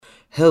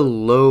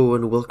Hello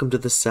and welcome to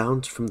the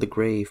Sounds from the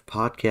Grave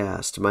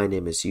podcast. My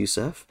name is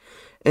Yusef,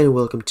 and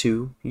welcome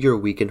to Your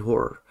Week in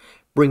Horror,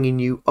 bringing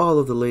you all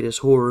of the latest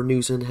horror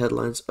news and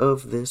headlines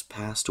of this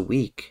past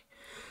week.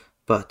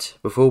 But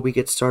before we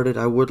get started,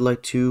 I would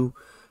like to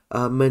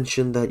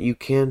mention that you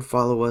can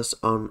follow us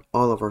on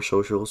all of our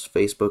socials: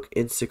 Facebook,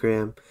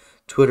 Instagram,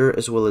 Twitter,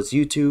 as well as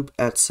YouTube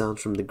at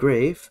Sounds from the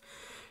Grave.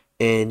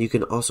 And you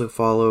can also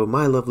follow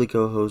my lovely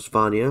co-host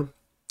Vanya.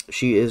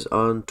 She is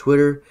on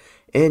Twitter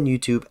and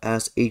YouTube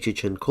as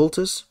HHN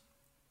Cultus,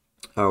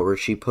 where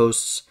she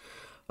posts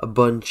a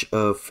bunch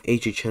of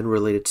HHN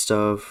related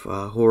stuff,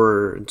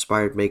 horror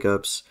inspired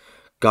makeups,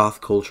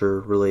 goth culture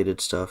related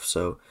stuff.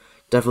 So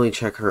definitely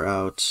check her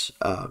out.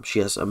 She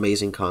has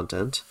amazing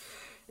content.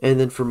 And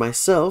then for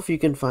myself, you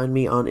can find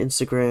me on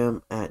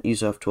Instagram at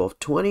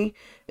Yusef1220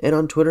 and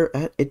on Twitter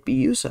at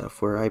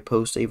ItBeYusef, where I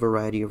post a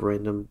variety of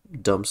random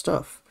dumb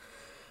stuff.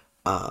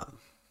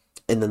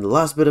 And then the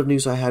last bit of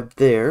news I had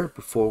there,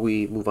 before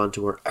we move on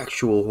to our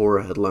actual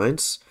horror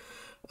headlines,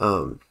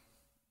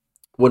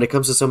 when it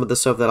comes to some of the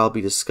stuff that I'll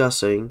be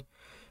discussing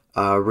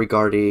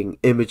regarding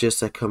images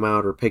that come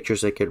out or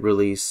pictures that get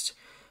released,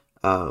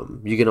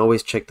 you can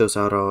always check those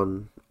out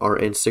on our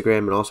Instagram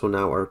and also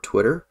now our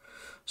Twitter.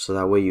 So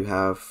that way you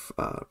have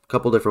a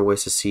couple different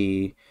ways to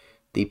see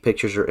the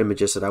pictures or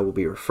images that I will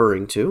be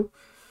referring to.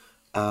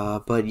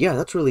 But yeah,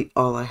 that's really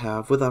all I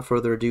have. Without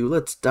further ado,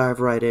 let's dive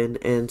right in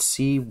and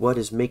see what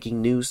is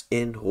making news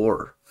in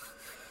horror.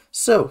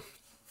 So,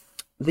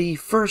 the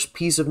first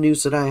piece of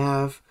news that I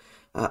have,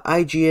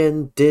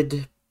 IGN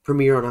did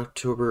premiere on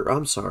October.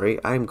 I'm sorry,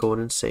 I'm going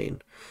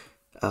insane.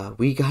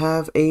 We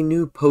have a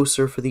new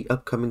poster for the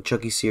upcoming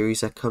Chucky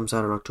series that comes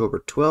out on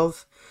October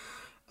 12th.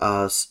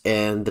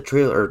 And the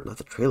trailer, or not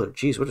the trailer,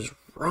 geez, what is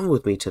wrong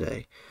with me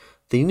today?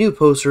 The new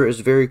poster is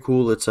very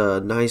cool. It's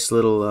a nice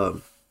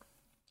little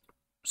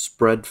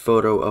spread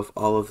photo of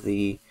all of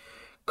the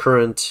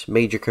current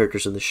major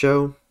characters in the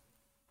show,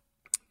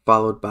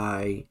 followed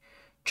by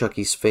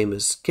Chucky's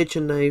famous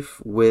kitchen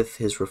knife with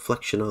his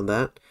reflection on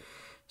that.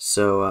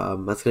 So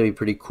that's gonna be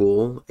pretty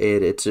cool.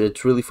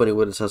 It's really funny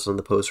what it says on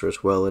the poster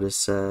as well. It is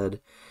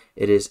said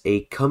it is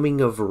a coming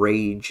of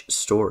rage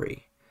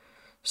story.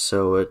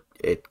 So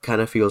it kind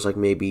of feels like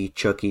maybe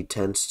Chucky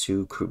tends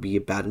to be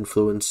a bad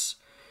influence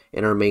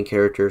in our main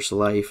character's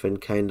life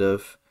and kind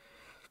of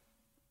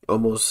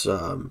almost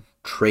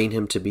train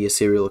him to be a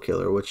serial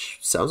killer, which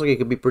sounds like it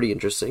could be pretty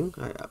interesting.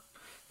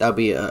 That would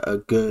be a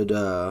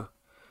good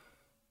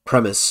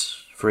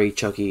premise for a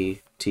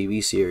Chucky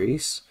TV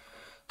series.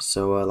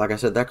 So, like I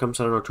said, that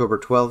comes out on October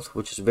 12th,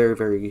 which is very,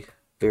 very,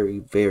 very,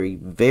 very,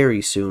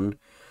 very soon.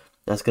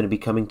 That's going to be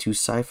coming to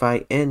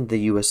Sci-Fi and the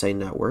USA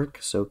Network,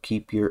 so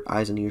keep your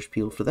eyes and ears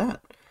peeled for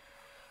that.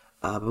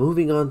 But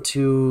moving on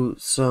to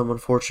some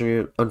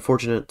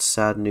unfortunate,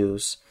 sad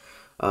news.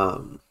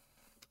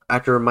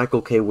 Actor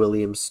Michael K.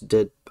 Williams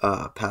did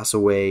pass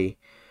away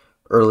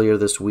earlier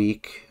this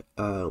week.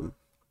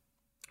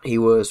 He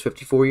was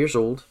 54 years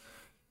old,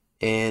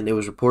 and it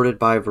was reported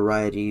by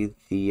Variety.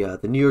 The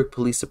New York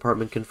Police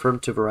Department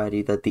confirmed to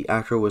Variety that the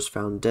actor was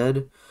found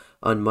dead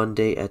on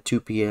Monday at 2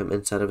 p.m.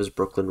 inside of his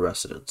Brooklyn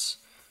residence.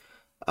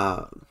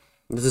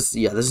 This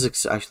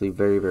is actually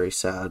very, very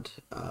sad.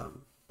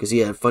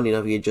 Because funny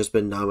enough, he had just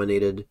been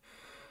nominated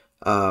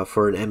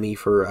for an Emmy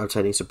for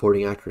Outstanding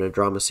Supporting Actor in a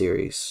Drama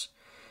Series.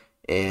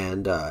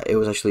 And it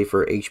was actually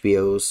for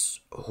HBO's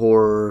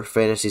horror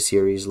fantasy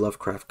series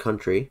Lovecraft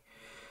Country.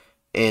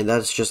 And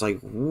that's just like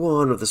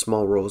one of the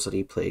small roles that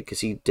he played,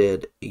 because he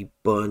did a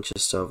bunch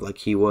of stuff. Like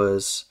he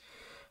was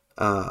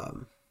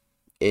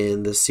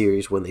in the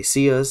series When They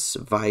See Us,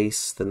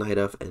 Vice, The Night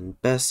Of, and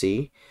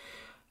Bessie.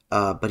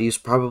 But he was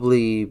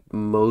probably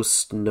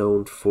most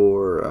known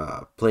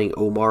for playing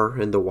Omar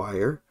in The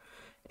Wire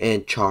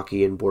and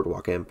Chalky in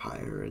Boardwalk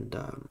Empire.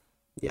 And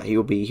yeah, he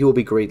will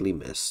be greatly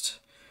missed.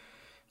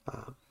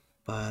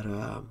 But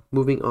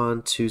moving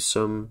on to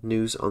some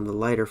news on the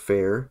lighter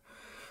fare,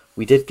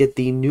 we did get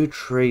the new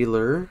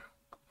trailer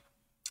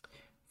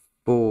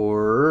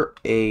for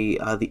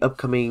the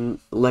upcoming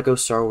Lego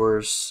Star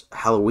Wars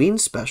Halloween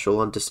special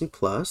on Disney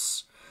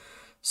Plus.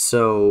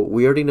 So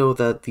we already know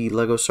that the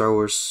Lego Star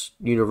Wars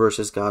universe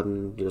has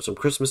gotten some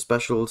Christmas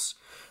specials,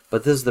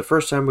 but this is the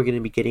first time we're going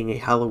to be getting a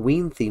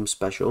Halloween themed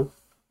special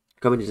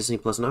coming to Disney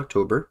Plus in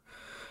October.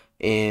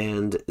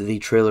 And the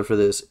trailer for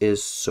this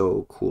is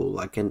so cool.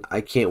 I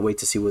can't wait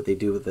to see what they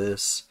do with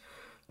this.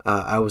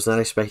 I was not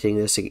expecting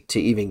this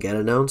to even get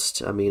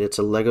announced. I mean, it's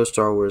a Lego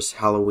Star Wars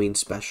Halloween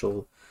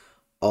special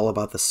all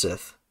about the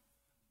Sith.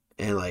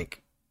 And,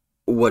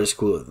 what is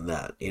cooler than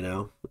that,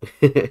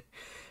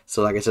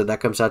 So, like I said, that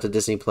comes out to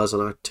Disney Plus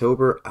in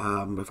October.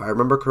 If I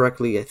remember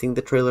correctly, I think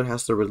the trailer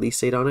has the release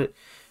date on it.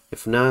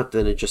 If not,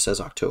 then it just says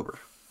October.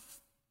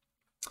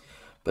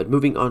 But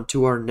moving on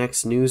to our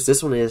next news.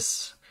 This one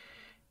is,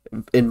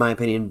 in my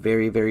opinion,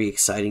 very, very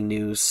exciting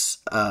news.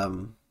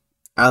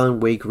 Alan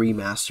Wake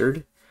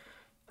Remastered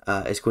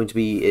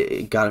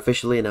it got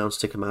officially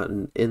announced to come out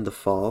in the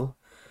fall.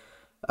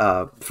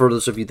 For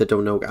those of you that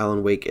don't know,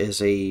 Alan Wake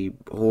is a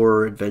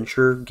horror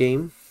adventure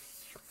game.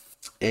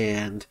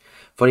 And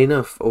funny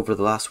enough, over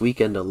the last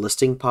weekend, a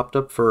listing popped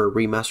up for a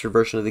remastered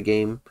version of the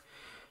game,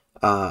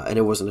 and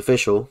it wasn't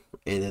official.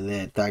 And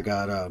then that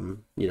got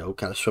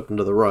kind of swept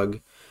under the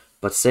rug.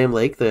 But Sam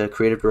Lake, the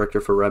creative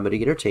director for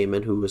Remedy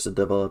Entertainment, who was the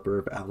developer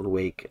of Alan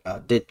Wake,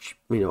 did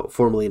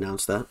formally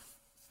announce that.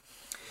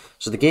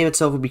 So the game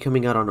itself will be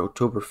coming out on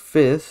October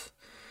 5th.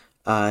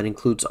 It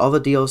includes all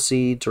the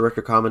DLC,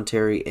 director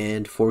commentary,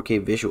 and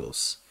 4K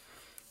visuals.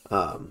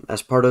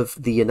 As part of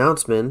the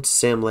announcement,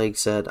 Sam Lake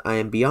said, "I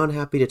am beyond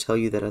happy to tell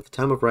you that at the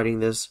time of writing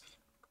this,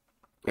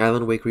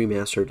 Alan Wake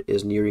Remastered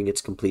is nearing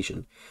its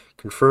completion.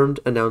 Confirmed,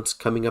 announced,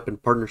 coming up in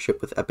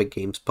partnership with Epic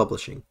Games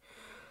Publishing.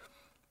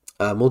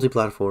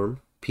 Multi-platform,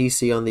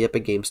 PC on the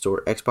Epic Games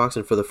Store, Xbox,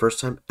 and for the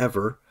first time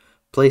ever,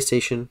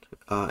 PlayStation,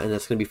 and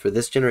that's going to be for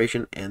this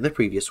generation and the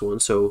previous one,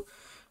 so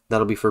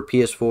that'll be for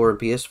PS4 and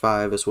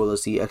PS5, as well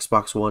as the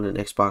Xbox One and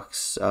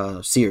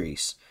Xbox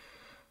Series."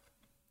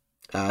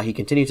 He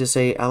continued to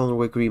say, "Alan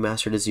Wake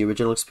Remastered is the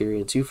original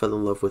experience you fell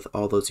in love with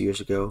all those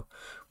years ago.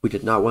 We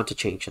did not want to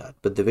change that,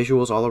 but the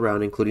visuals all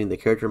around, including the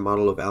character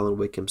model of Alan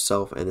Wake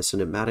himself and the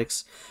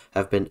cinematics,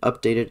 have been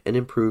updated and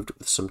improved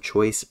with some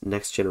choice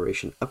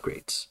next-generation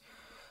upgrades."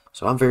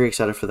 So I'm very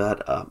excited for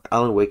that.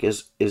 Alan Wake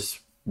is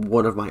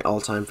one of my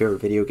all-time favorite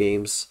video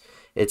games.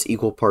 It's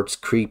equal parts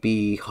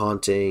creepy,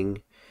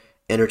 haunting,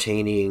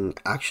 entertaining,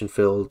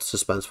 action-filled,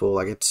 suspenseful.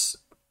 Like, it's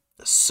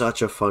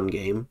such a fun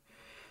game.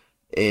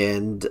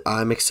 And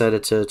I'm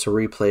excited to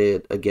replay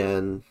it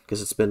again,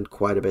 because it's been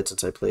quite a bit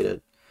since I played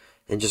it,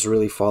 and just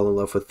really fall in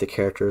love with the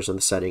characters and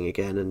the setting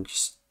again, and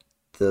just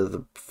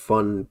the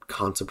fun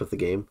concept of the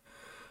game.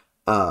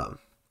 But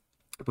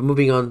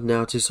moving on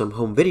now to some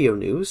home video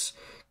news.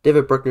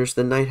 David Bruckner's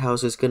The Night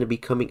House is going to be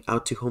coming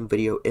out to home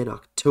video in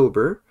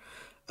October.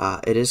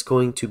 It is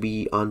going to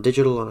be on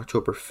digital on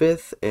October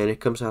 5th, and it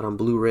comes out on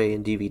Blu-ray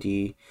and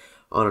DVD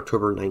on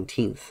October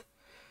 19th.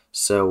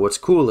 So what's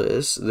cool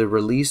is the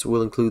release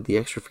will include the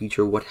extra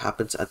feature What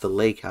Happens at the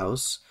Lake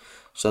House.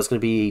 So that's going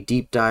to be a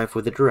deep dive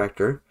with the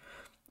director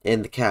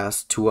and the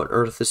cast to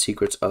unearth the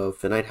secrets of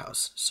the Night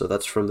House. So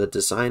that's from the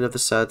design of the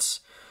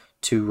sets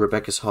to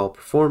Rebecca's Hall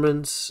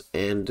performance,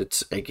 and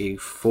it's like a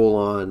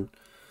full-on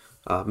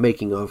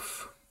making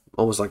of,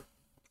 almost like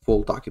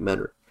full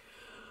documentary.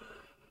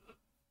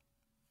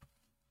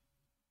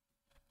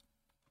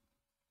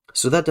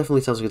 So that definitely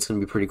sounds like it's going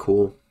to be pretty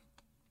cool.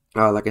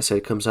 Like I said,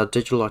 it comes out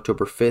digital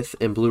October 5th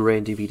and Blu-ray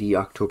and DVD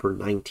October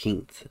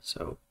 19th.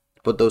 So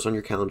put those on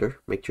your calendar.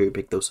 Make sure you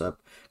pick those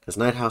up. Because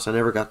Night House, I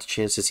never got the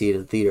chance to see it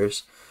in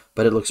theaters,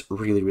 but it looks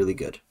really, really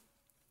good.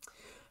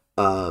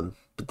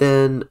 But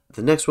then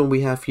the next one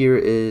we have here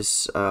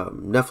is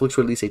Netflix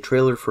released a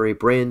trailer for a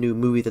brand new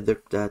movie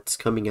that's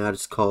coming out.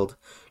 It's called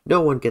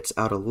No One Gets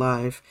Out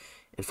Alive.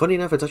 And funny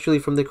enough, it's actually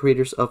from the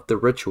creators of The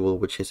Ritual,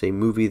 which is a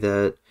movie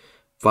that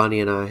Vonnie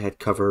and I had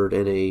covered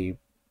in a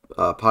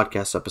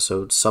podcast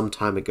episode some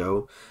time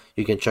ago.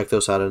 You can check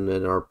those out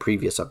in our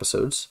previous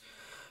episodes.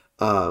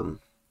 But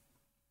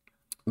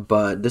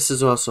this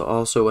is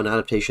also an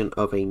adaptation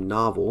of a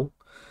novel,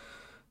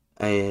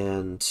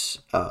 and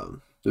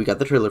we got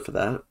the trailer for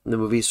that. The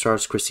movie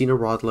stars Christina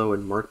Rodlow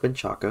and Mark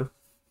Menchaca,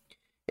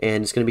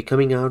 and it's going to be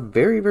coming out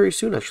very, very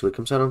soon, actually. It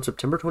comes out on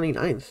September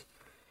 29th.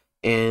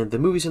 And the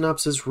movie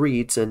synopsis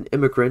reads, an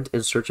immigrant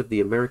in search of the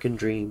American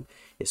dream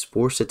is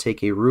forced to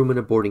take a room in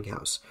a boarding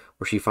house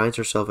where she finds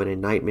herself in a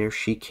nightmare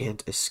she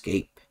can't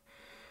escape.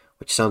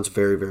 Which sounds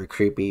very, very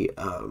creepy.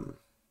 I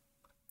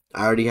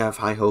already have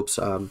high hopes.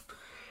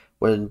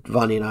 When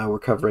Vonnie and I were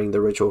covering The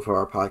Ritual for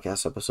our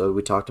podcast episode,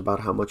 we talked about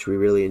how much we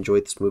really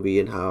enjoyed this movie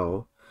and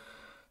how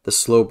the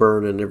slow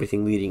burn and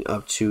everything leading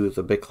up to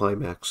the big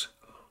climax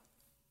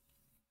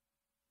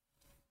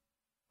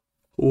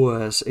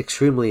was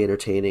extremely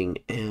entertaining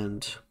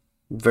and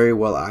very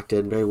well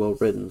acted, very well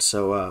written.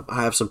 So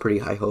I have some pretty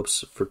high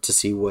hopes to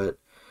see what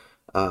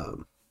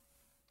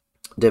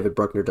David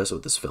Bruckner does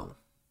with this film.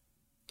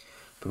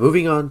 But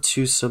moving on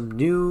to some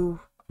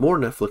more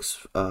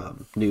Netflix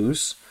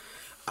news.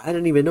 I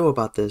didn't even know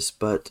about this,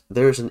 but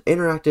there's an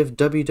interactive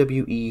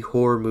WWE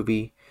horror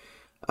movie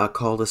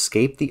called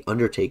Escape the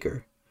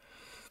Undertaker.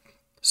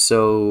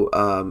 So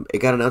it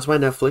got announced by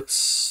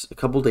Netflix a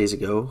couple days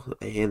ago,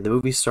 and the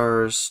movie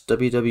stars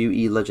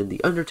WWE legend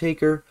The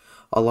Undertaker,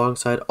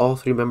 alongside all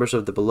three members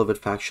of the beloved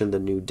faction The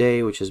New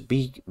Day, which is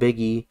Big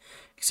E,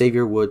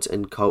 Xavier Woods,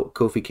 and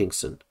Kofi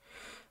Kingston.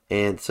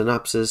 And the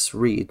synopsis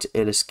reads,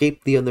 in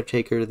Escape the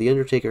Undertaker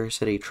has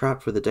set a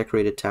trap for the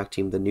decorated tag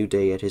team The New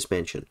Day at his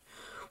mansion.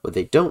 What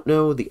they don't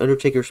know, the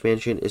Undertaker's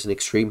mansion is an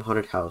extreme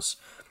haunted house,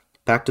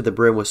 packed to the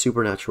brim with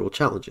supernatural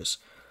challenges.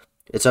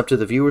 It's up to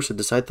the viewers to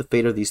decide the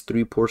fate of these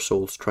three poor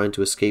souls trying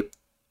to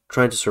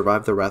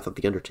survive the wrath of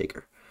the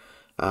Undertaker.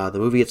 The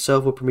movie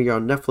itself will premiere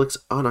on Netflix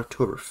on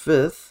October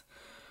 5th.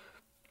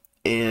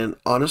 And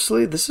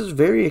honestly, this is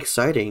very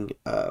exciting.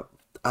 I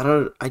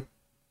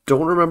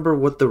don't remember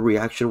what the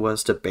reaction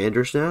was to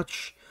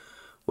Bandersnatch,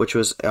 which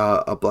was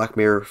a Black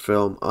Mirror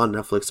film on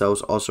Netflix that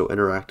was also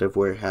interactive,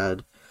 where it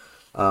had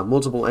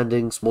multiple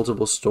endings,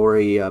 multiple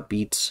story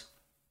beats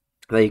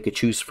that you could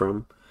choose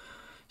from.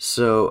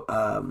 So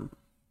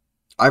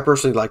I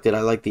personally liked it.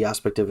 I like the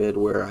aspect of it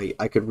where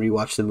I could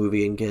rewatch the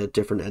movie and get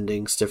different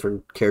endings,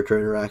 different character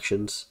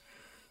interactions.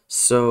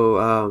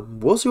 So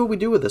we'll see what we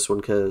do with this one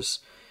because,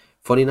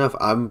 funny enough,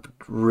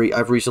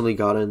 I've recently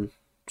gotten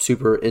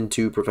super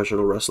into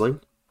professional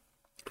wrestling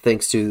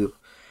thanks to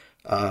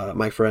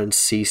my friends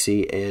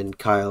Cece and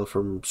Kyle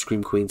from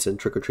Scream Queens and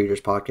Trick or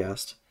Treaters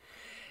podcast.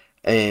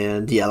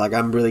 And yeah, like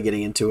I'm really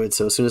getting into it.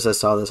 So as soon as I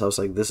saw this, I was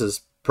like, this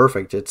is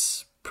perfect.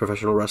 It's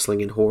professional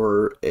wrestling and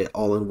horror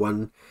all in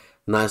one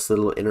nice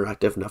little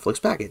interactive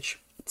Netflix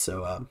package.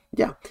 So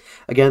yeah,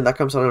 again, that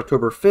comes out on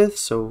October 5th.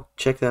 So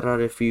check that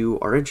out if you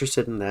are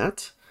interested in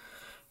that.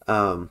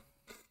 Um,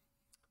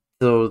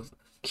 so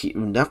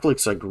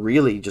Netflix like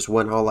really just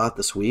went all out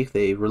this week.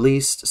 They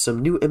released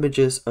some new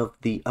images of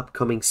the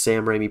upcoming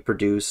Sam Raimi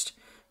produced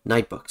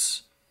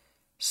Nightbooks.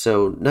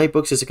 So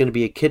Nightbooks is going to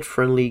be a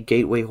kid-friendly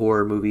gateway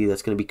horror movie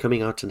that's going to be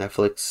coming out to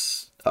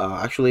Netflix.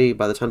 Actually,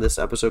 by the time this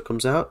episode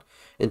comes out,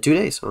 in 2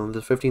 days, on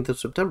the 15th of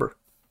September.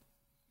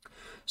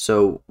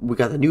 So we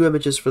got the new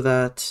images for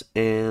that,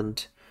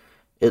 and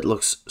it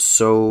looks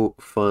so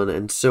fun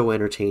and so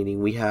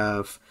entertaining. We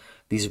have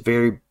these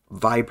very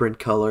vibrant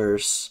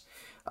colors,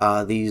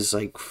 these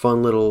like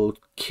fun little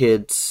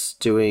kids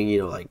doing,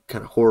 like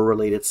kind of horror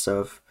related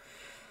stuff.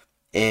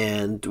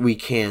 And we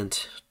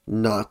can't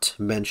not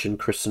mention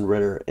Kristen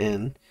Ritter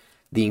and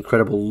the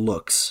incredible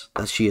looks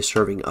that she is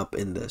serving up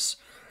in this.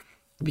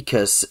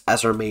 Because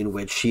as our main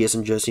witch, she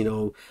isn't just,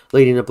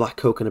 lady in a black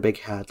coat and a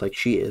big hat. Like,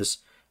 she is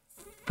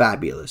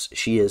fabulous.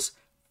 She is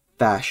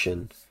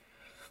fashion.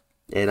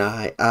 And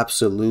I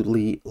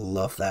absolutely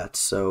love that.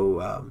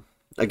 So,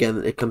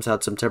 again, it comes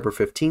out September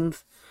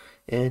 15th.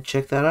 And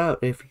check that out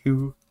if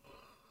you...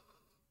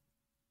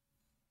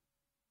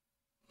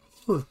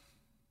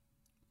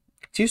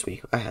 Excuse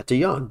me, I had to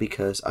yawn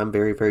because I'm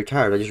very, very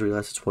tired. I just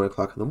realized it's 1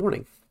 o'clock in the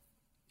morning.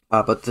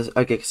 But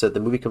like I said,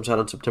 the movie comes out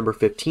on September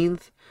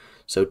 15th.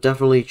 So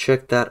definitely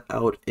check that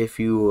out if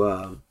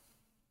you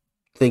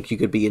think you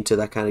could be into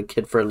that kind of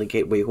kid-friendly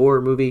gateway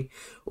horror movie.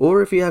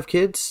 Or if you have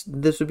kids,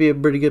 this would be a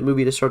pretty good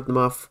movie to start them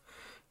off.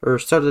 Or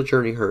start their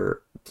journey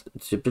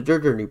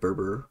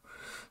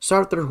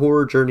Start their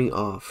horror journey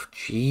off.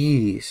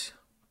 Jeez.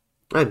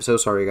 I'm so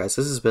sorry, guys.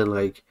 This has been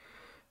like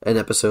an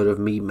episode of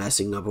me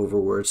messing up over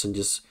words and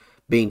just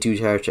being too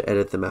tired to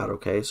edit them out,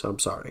 okay? So I'm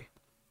sorry.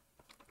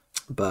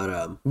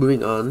 But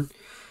moving on.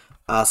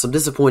 Some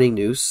disappointing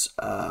news.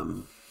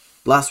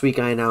 Last week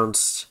I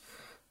announced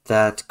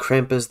that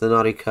Krampus the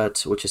Naughty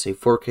Cut, which is a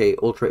 4K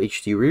Ultra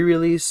HD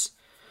re-release,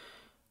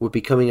 would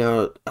be coming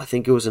out, I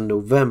think it was in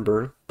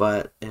November,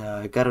 but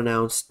it got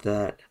announced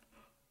that,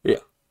 yeah,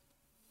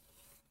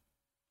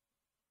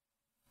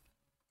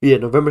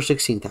 November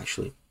 16th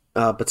actually.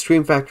 But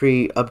Scream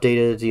Factory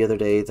updated the other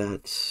day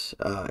that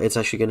it's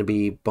actually going to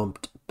be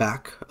bumped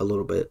back a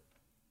little bit.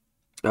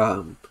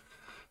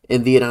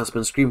 In the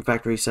announcement, Scream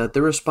Factory said,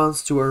 the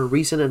response to our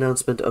recent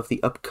announcement of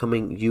the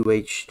upcoming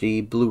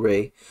UHD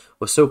Blu-ray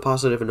was so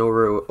positive and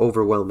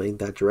overwhelming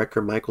that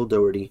director Michael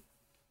Dougherty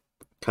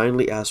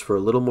kindly asked for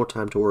a little more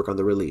time to work on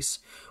the release,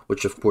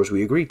 which of course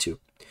we agreed to.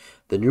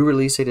 The new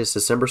release date is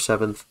December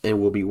 7th and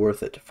will be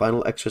worth it.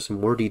 Final extras and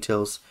more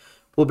details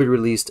will be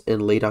released in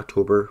late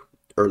October,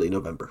 early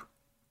November.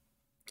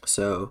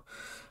 So,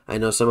 I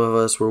know some of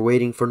us were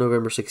waiting for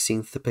November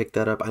 16th to pick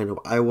that up. I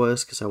know I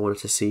was, because I wanted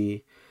to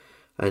see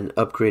an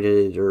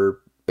upgraded or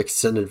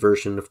extended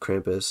version of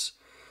Krampus.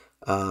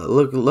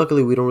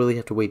 Luckily, we don't really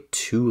have to wait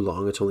too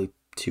long. It's only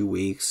 2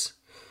 weeks.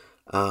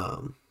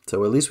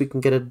 So at least we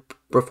can get it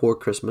before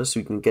Christmas.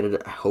 We can get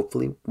it,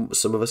 hopefully,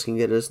 some of us can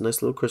get it as a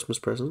nice little Christmas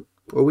present.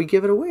 Or we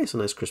give it away as a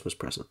nice Christmas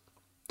present.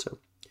 So,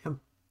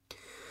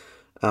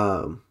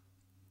 yeah.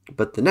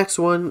 But the next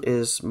one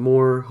is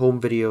more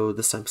home video,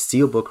 this time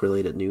Steelbook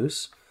related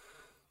news.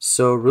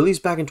 So,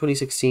 released back in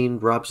 2016,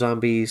 Rob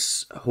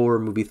Zombie's horror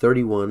movie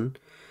 31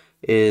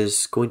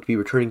 is going to be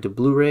returning to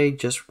Blu-ray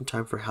just in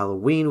time for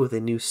Halloween with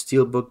a new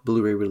Steelbook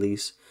Blu-ray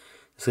release.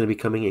 It's going to be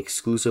coming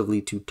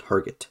exclusively to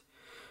Target.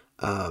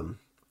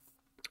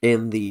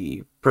 In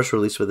the press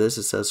release for this,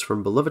 it says,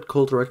 from beloved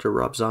cult director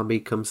Rob Zombie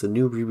comes the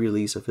new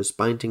re-release of his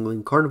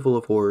spine-tingling Carnival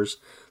of Horrors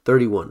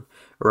 31,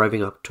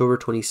 arriving October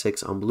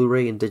 26th on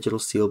Blu-ray and digital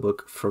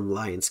Steelbook from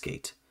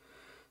Lionsgate.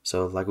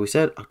 So, like we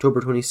said,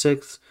 October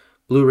 26th,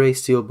 Blu-ray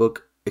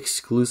Steelbook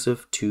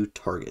exclusive to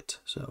Target.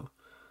 So,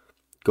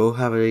 go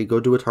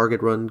do a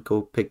Target run,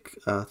 go pick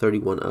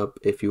 31 up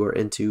if you are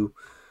into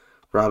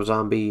Rob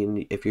Zombie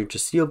and if you're into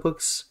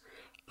Steelbooks.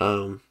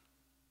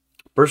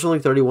 Personally,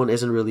 31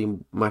 isn't really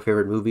my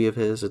favorite movie of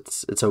his.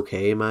 It's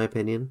okay in my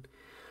opinion.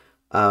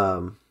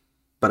 But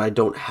I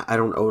don't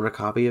own a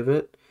copy of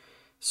it.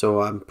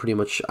 So I'm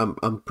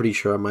pretty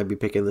sure I might be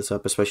picking this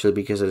up, especially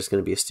because it's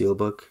going to be a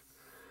Steelbook.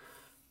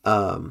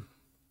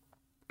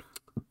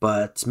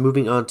 But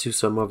moving on to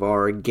some of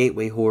our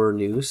gateway horror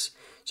news.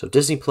 So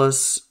Disney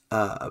Plus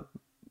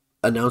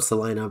announced the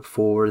lineup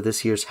for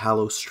this year's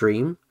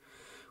Hallowstream,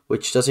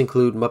 which does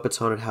include Muppets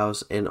Haunted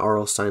House and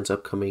R.L. Stine's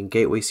upcoming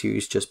Gateway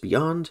series Just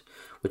Beyond,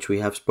 which we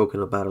have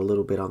spoken about a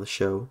little bit on the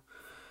show.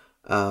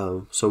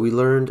 So we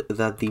learned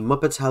that the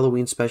Muppets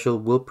Halloween special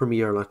will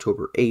premiere on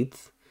October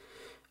 8th.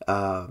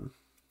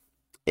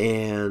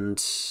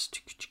 And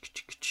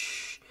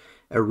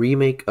a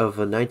remake of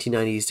a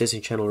 1990s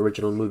Disney Channel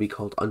original movie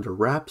called Under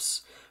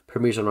Wraps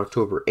premieres on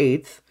October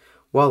 8th,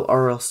 while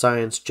R.L.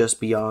 Stein's Just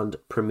Beyond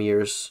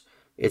premieres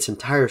its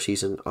entire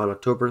season on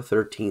October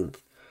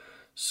 13th.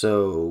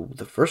 So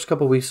the first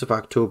couple weeks of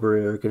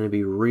October are going to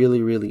be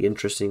really, really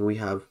interesting. We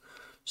have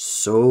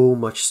so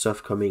much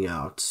stuff coming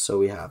out. So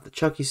we have the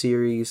Chucky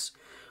series,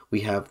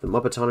 we have the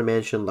Muppets Haunted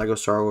Mansion, Lego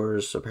Star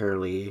Wars,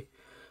 apparently,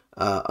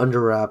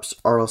 Under Wraps,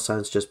 R.L.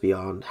 Stein's Just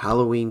Beyond,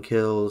 Halloween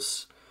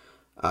Kills.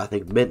 I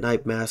think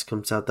Midnight Mass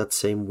comes out that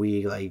same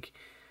week. Like,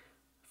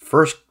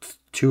 first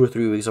 2 or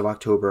 3 weeks of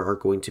October are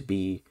going to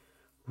be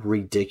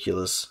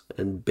ridiculous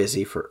and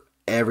busy for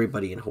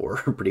everybody in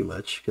horror, pretty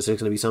much, because there's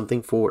going to be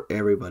something for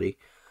everybody.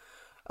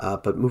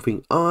 But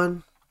moving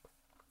on,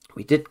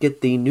 we did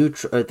get the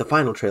the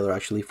final trailer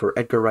actually for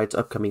Edgar Wright's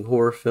upcoming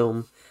horror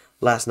film,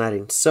 Last Night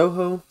in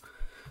Soho.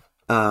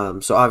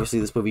 So obviously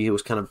this movie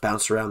was kind of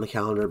bounced around the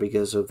calendar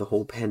because of the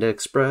whole Panda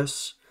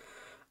Express.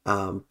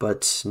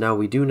 But now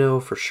we do know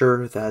for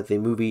sure that the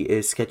movie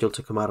is scheduled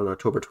to come out on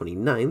October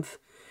 29th.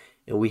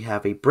 And we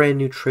have a brand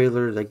new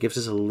trailer that gives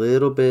us a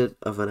little bit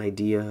of an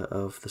idea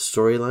of the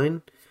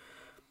storyline.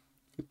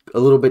 A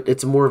little bit,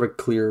 it's more of a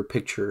clear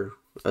picture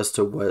as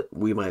to what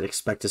we might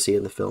expect to see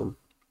in the film.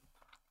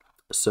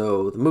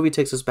 So the movie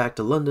takes us back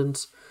to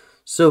London's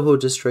Soho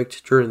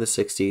district during the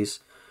 60s,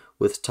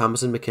 with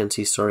Thomasin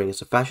McKenzie starring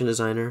as a fashion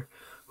designer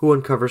who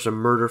uncovers a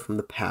murder from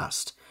the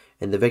past.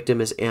 And the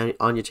victim is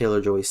Anya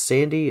Taylor-Joy's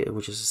Sandy,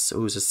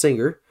 who's a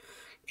singer.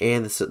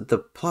 And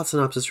the plot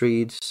synopsis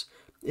reads,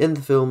 in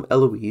the film,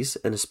 Eloise,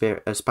 an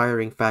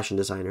aspiring fashion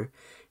designer,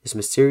 is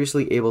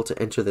mysteriously able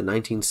to enter the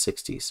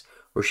 1960s,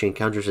 where she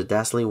encounters a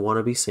dazzling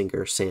wannabe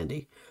singer,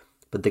 Sandy.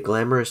 But the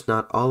glamour is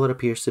not all it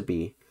appears to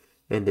be,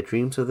 and the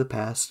dreams of the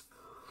past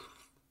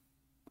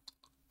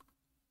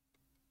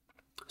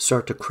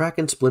start to crack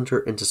and splinter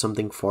into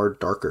something far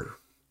darker.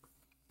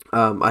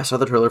 I saw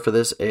the trailer for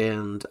this,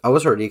 and I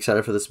was already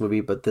excited for this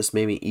movie, but this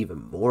made me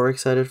even more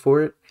excited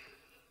for it.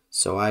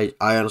 So I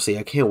honestly,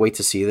 I can't wait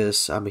to see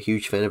this. I'm a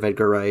huge fan of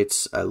Edgar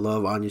Wright's. I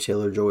love Anya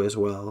Taylor-Joy as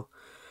well.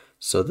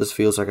 So this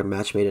feels like a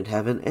match made in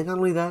heaven. And not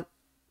only that,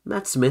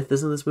 Matt Smith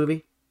is in this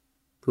movie,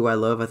 who I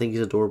love. I think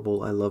he's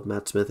adorable. I love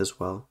Matt Smith as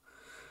well.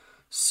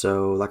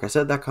 So, like I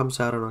said, that comes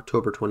out on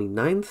October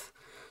 29th.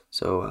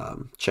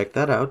 So check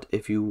that out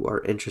if you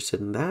are interested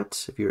in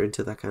that, if you're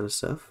into that kind of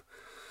stuff.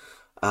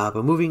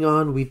 But moving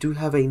on, we do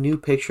have a new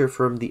picture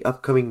from the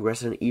upcoming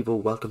Resident Evil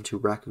Welcome to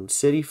Raccoon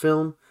City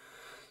film.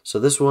 So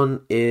this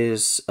one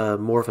is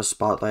more of a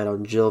spotlight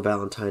on Jill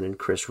Valentine and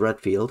Chris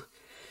Redfield.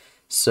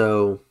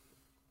 So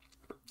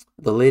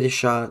the latest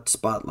shot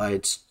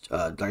spotlights,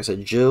 like I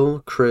said,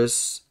 Jill,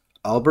 Chris,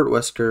 Albert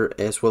Wesker,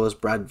 as well as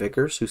Brad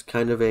Vickers, who's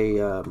kind of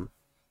a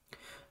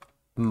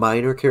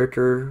minor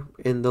character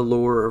in the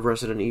lore of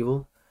Resident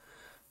Evil.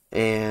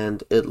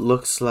 And it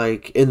looks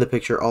like in the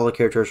picture all the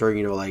characters are,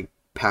 like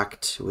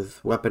packed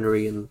with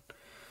weaponry and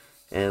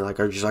like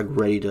are just like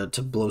ready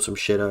to blow some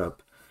shit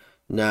up.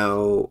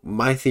 Now,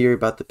 my theory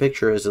about the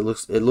picture is it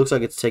looks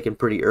like it's taken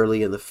pretty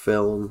early in the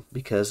film,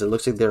 because it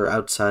looks like they're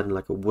outside in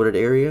like a wooded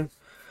area.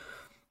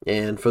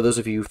 And for those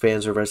of you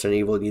fans of Resident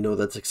Evil, you know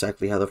that's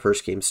exactly how the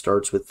first game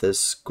starts, with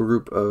this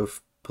group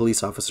of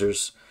police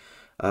officers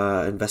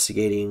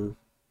investigating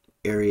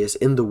areas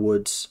in the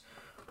woods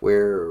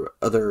where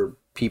other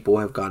people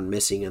have gone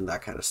missing and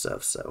that kind of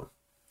stuff. So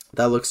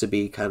that looks to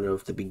be kind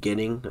of the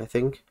beginning, I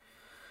think.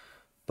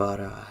 But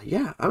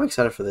yeah, I'm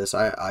excited for this.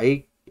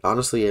 I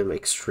honestly am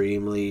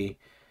extremely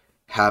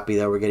happy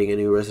that we're getting a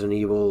new Resident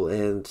Evil,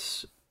 and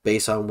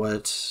based on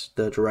what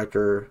the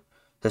director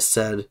has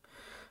said,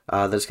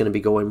 that it's going to be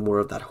going more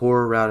of that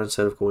horror route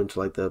instead of going to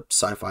like the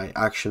sci-fi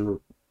action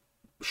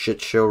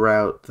shit show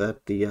route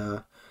that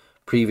the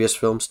previous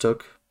films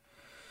took.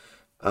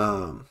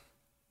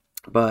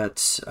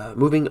 But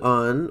moving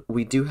on,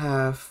 we do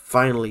have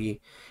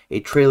finally a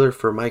trailer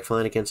for Mike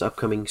Flanagan's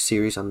upcoming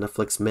series on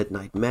Netflix,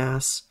 Midnight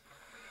Mass.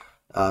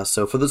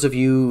 So for those of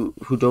you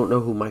who don't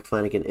know who Mike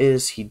Flanagan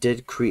is, he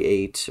did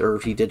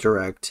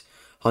direct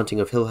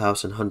Haunting of Hill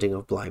House and Haunting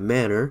of Bly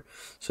Manor.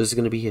 So this is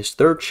going to be his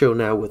third show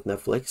now with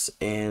Netflix,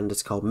 and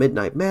it's called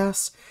Midnight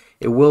Mass.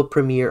 It will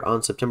premiere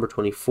on September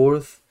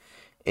 24th,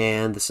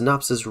 and the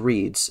synopsis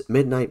reads,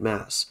 Midnight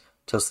Mass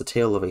tells the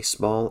tale of a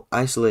small,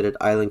 isolated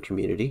island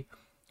community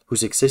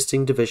whose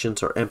existing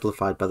divisions are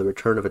amplified by the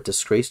return of a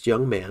disgraced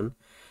young man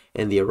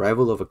and the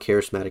arrival of a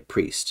charismatic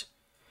priest.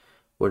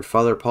 When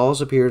Father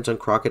Paul's appearance on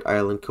Crockett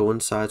Island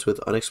coincides with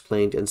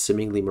unexplained and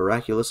seemingly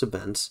miraculous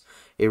events,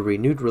 a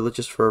renewed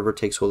religious fervor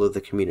takes hold of the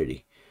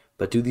community.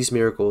 But do these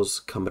miracles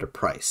come at a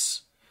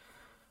price?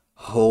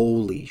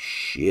 Holy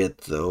shit,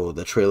 though.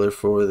 The trailer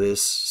for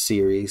this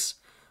series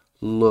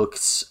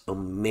looks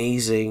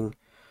amazing.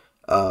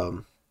 I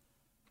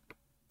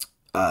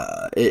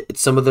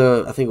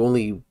think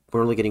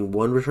we're only getting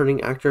one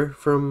returning actor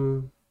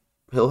from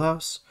Hill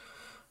House,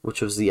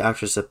 which was the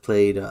actress that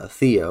played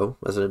Theo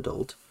as an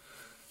adult.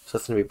 So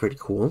that's going to be pretty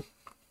cool.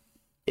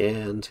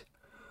 And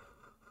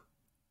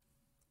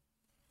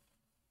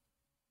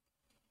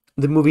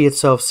the movie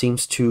itself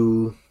seems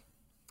to,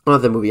 not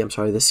the movie, I'm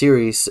sorry, the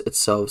series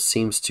itself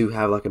seems to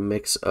have like a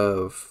mix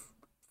of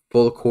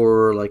folk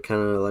horror, like kind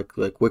of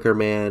like Wicker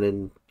Man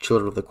and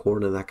Children of the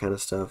Corn and that kind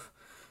of stuff,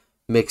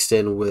 mixed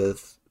in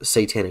with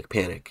Satanic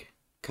Panic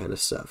kind of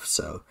stuff.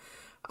 So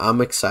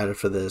I'm excited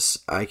for this.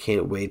 I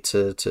can't wait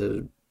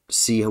to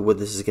see what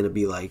this is going to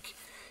be like,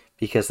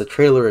 because the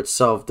trailer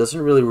itself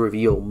doesn't really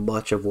reveal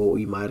much of what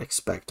we might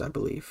expect, I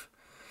believe.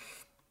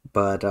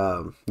 But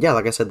yeah,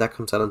 like I said, that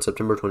comes out on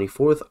September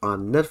 24th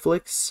on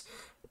Netflix.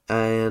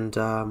 And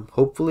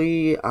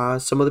hopefully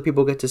some other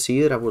people get to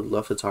see it. I would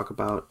love to talk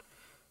about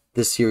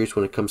this series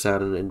when it comes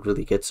out and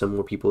really get some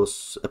more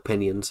people's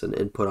opinions and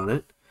input on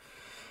it.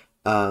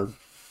 But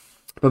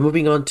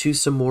moving on to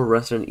some more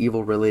Resident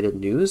Evil related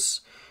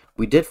news,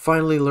 we did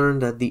finally learn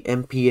that the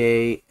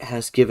MPA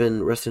has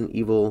given Resident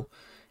Evil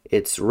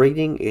its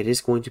rating. It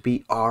is going to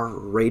be R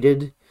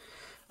rated.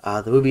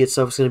 The movie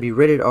itself is going to be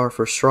rated R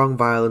for strong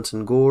violence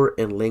and gore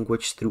and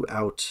language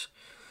throughout.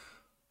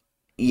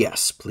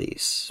 Yes,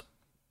 please.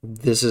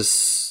 This is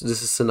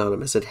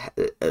synonymous.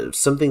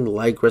 Something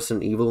like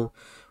Resident Evil,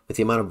 with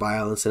the amount of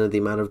violence and the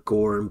amount of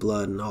gore and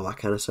blood and all that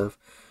kind of stuff.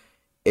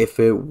 If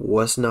it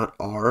was not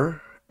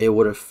R, it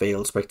would have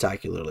failed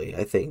spectacularly,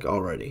 I think,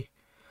 already.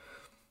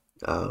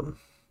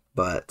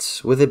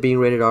 But with it being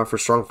rated R for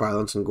strong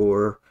violence and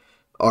gore,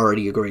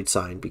 already a great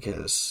sign,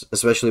 because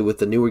especially with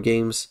the newer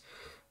games,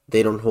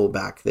 they don't hold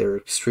back. They're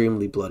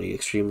extremely bloody,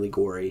 extremely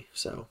gory.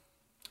 So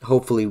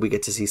hopefully we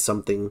get to see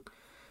something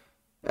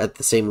at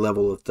the same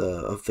level of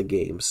the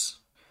games.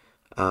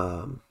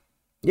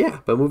 Yeah,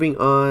 but moving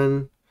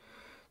on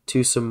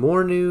to some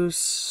more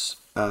news.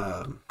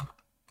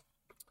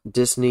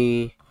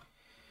 Disney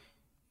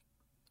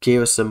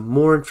gave us some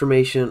more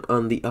information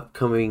on the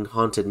upcoming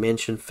Haunted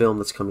Mansion film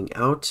that's coming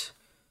out.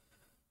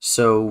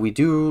 So we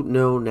do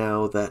know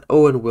now that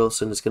Owen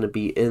Wilson is going to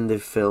be in the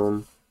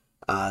film.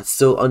 It's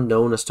still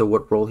unknown as to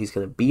what role he's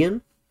going to be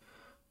in.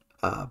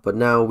 But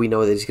now we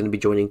know that he's going to be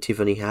joining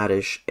Tiffany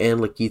Haddish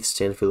and Lakeith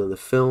Stanfield in the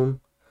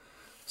film.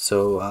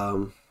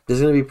 So this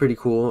is going to be pretty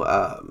cool.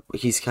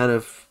 He's kind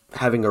of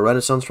having a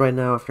renaissance right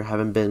now after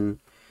having been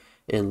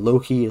in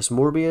Loki as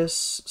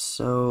Morbius.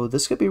 So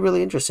this could be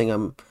really interesting.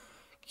 I'm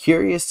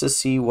curious to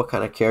see what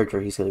kind of character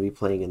he's going to be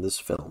playing in this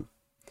film.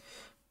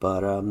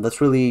 But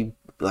that's really,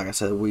 like I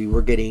said, we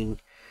were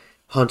getting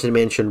Haunted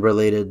Mansion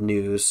related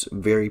news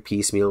very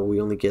piecemeal. We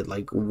only get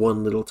like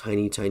one little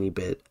tiny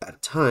bit at a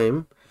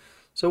time.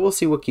 So we'll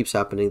see what keeps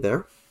happening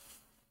there.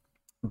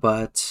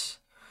 But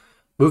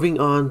moving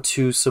on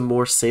to some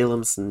more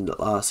Salem's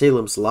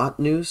Lot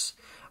news.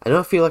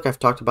 I feel like I've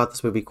talked about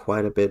this movie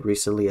quite a bit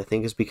recently. I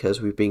think it's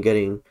because we've been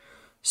getting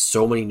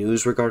so many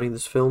news regarding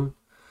this film.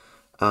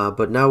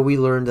 But now we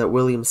learned that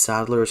William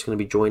Sadler is going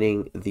to be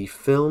joining the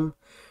film.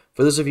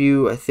 For those of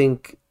you, I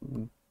think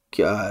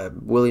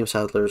William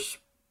Sadler's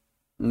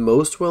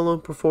most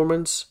well-known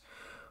performance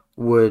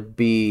would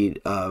be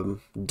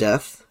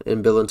Death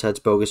in Bill and Ted's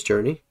Bogus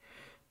Journey,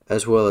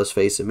 as well as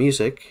Face the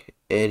Music,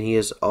 and he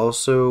is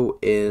also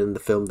in the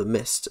film The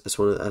Mist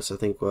as I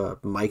think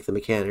Mike the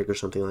Mechanic or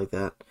something like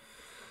that.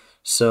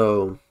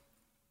 So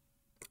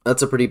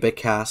that's a pretty big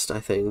cast, I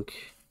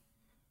think.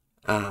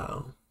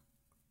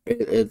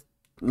 It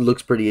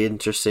looks pretty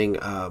interesting.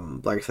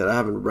 Like I said, I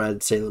haven't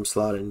read Salem's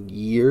Lot in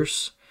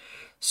years,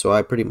 so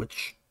I pretty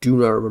much do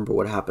not remember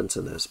what happens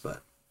in this,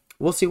 but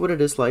we'll see what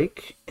it is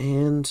like,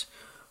 and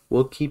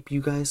we'll keep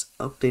you guys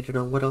updated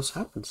on what else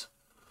happens.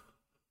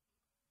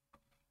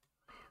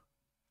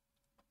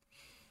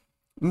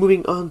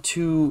 Moving on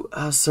to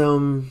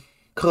some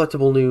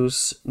collectible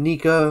news.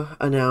 NECA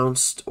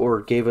announced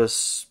or gave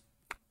us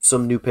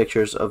some new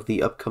pictures of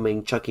the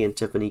upcoming Chucky and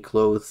Tiffany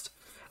clothed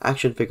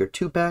action figure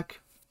 2-pack.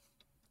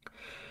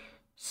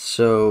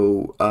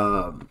 So,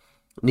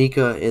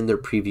 NECA in their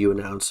preview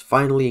announced,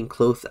 finally in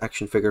clothed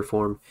action figure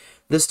form,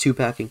 this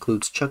 2-pack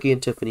includes Chucky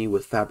and Tiffany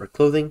with fabric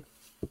clothing,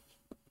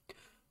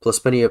 plus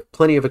plenty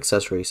of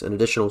accessories, an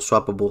additional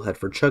swappable head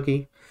for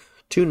Chucky,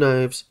 2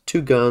 knives,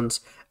 2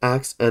 guns,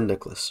 axe, and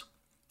necklace.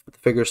 The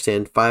figures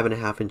stand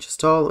 5.5 inches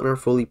tall and are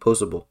fully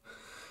posable.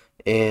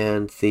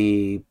 And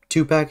the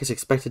 2-pack is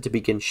expected to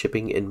begin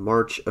shipping in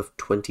March of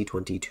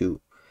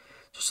 2022.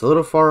 Just a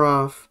little far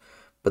off,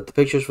 but the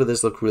pictures for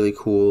this look really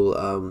cool.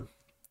 I'm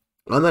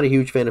not a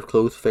huge fan of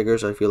clothed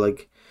figures. I feel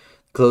like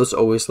clothes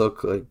always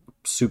look like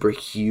super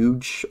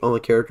huge on the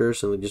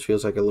characters, and it just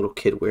feels like a little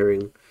kid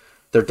wearing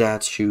their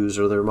dad's shoes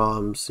or their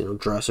mom's,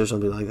 dress or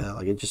something like that.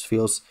 Like, it just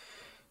feels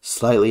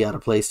slightly out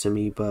of place to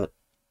me, but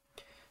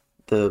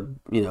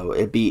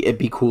it'd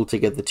be cool to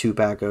get the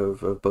 2-pack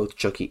of both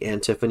Chucky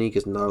and Tiffany,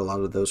 because not a lot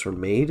of those are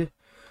made.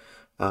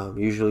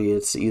 Usually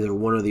it's either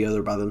one or the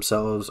other by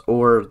themselves,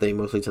 or they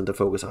mostly tend to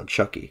focus on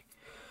Chucky.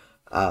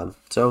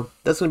 So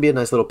that's going to be a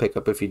nice little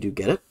pickup if you do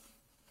get it.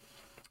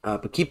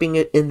 But keeping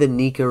it in the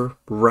NECA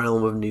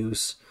realm of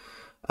news,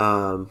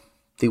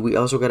 we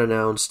also got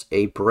announced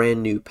a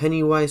brand new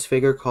Pennywise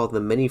figure called The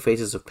Many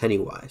Faces of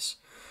Pennywise.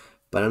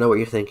 But I know what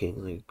you're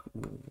thinking. Like,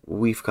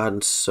 we've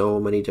gotten so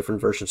many different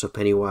versions of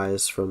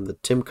Pennywise, from the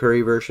Tim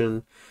Curry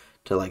version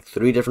to like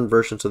 3 different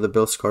versions of the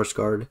Bill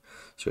Skarsgård.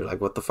 So you're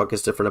like, what the fuck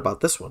is different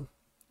about this one?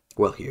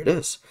 Well, here it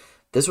is.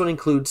 This one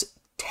includes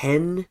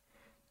 10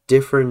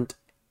 different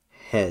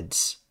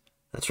heads.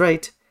 That's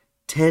right,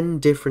 10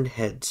 different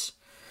heads.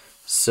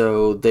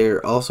 So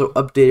they're also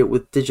updated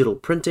with digital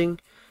printing,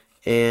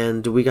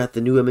 and we got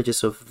the new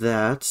images of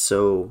that.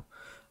 So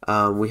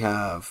we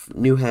have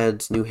new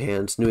heads, new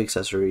hands, new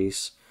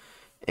accessories,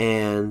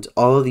 and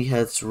all of the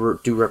heads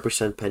do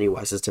represent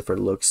Pennywise's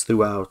different looks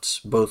throughout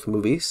both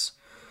movies.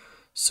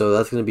 So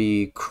that's going to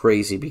be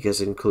crazy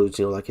because it includes,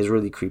 like his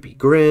really creepy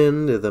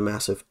grin, the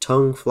massive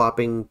tongue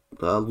flopping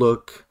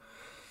look.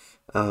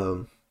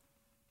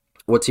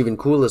 What's even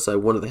cool is that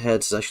one of the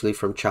heads is actually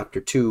from Chapter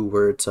 2,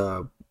 where it's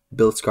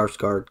Bill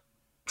Skarsgård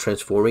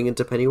transforming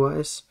into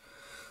Pennywise.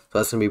 So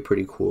that's going to be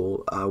pretty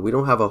cool. We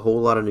don't have a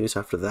whole lot of news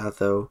after that,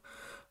 though.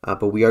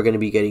 But we are going to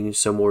be getting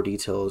some more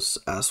details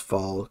as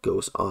fall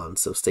goes on.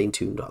 So stay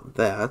tuned on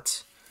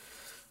that.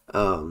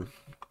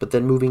 But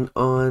then moving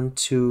on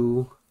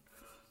to...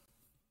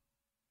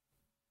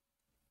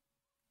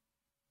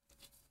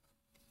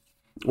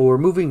 or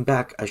moving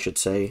back, I should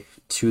say,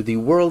 to the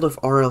world of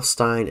R.L.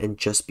 Stine and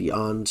Just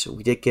Beyond.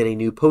 We did get a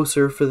new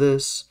poster for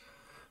this,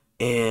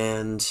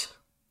 and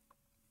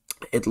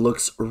it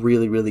looks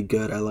really, really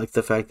good. I like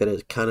the fact that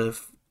it kind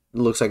of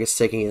looks like it's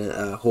taking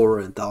a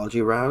horror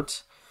anthology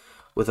route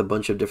with a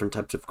bunch of different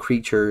types of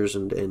creatures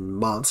and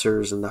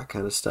monsters and that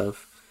kind of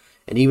stuff.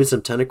 And even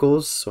some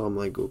tentacles, so I'm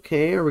like,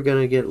 okay, are we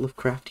gonna get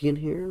Lovecraftian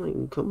here?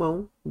 Like, come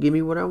on, give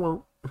me what I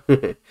want.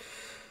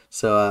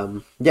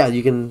 So, yeah,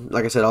 you can,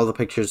 like I said, all the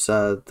pictures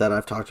that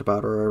I've talked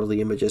about or early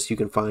images you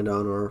can find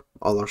on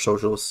all our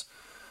socials.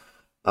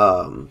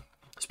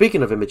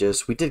 Speaking of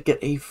images, we did get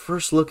a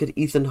first look at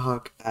Ethan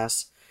Hawke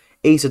as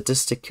a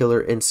sadistic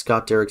killer in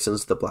Scott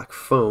Derrickson's The Black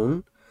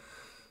Phone.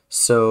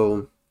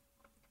 So,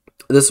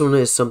 this one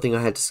is something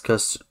I had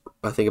discussed,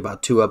 I think,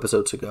 about 2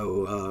 episodes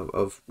ago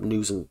of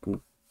news and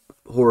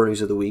horror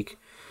news of the week.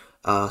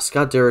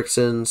 Scott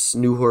Derrickson's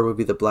new horror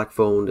movie, The Black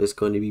Phone, is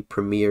going to be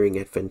premiering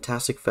at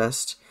Fantastic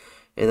Fest,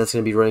 and that's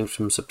going to be running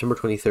from September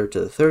 23rd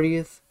to the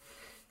 30th,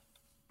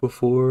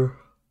 before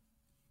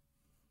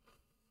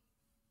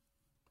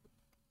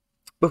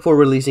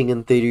releasing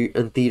in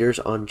theaters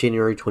on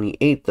January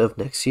 28th of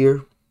next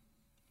year.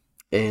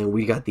 And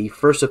we got the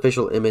first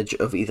official image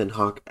of Ethan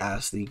Hawke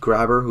as the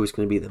Grabber, who is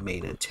going to be the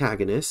main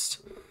antagonist.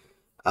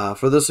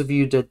 For those of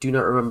you that do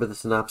not remember the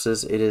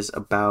synopsis, it is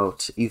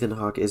about Ethan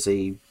Hawke is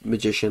a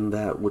magician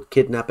that would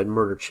kidnap and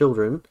murder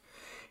children.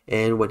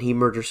 And when he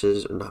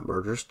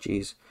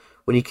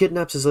when he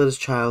kidnaps his little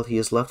child, he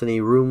is left in a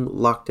room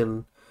locked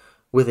in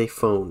with a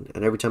phone.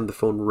 And every time the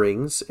phone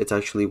rings, it's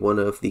actually one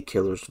of the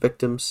killer's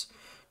victims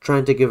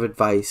trying to give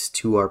advice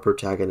to our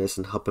protagonist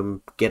and help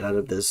him get out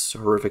of this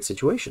horrific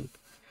situation.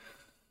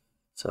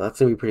 So that's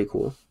going to be pretty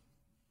cool.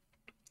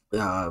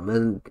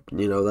 And,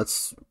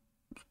 that's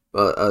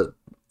a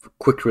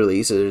quick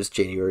release. It is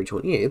January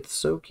 28th,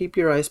 so keep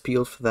your eyes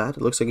peeled for that.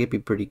 It looks like it'd be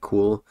pretty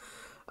cool.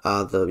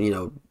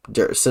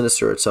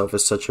 Sinister itself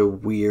is such a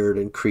weird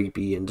and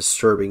creepy and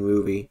disturbing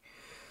movie.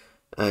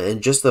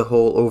 And just the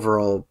whole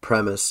overall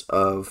premise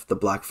of The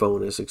Black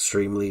Phone is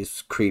extremely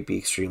creepy,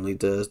 extremely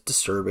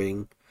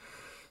disturbing.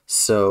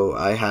 So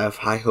I have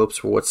high hopes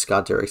for what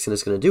Scott Derrickson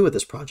is going to do with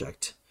this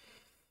project.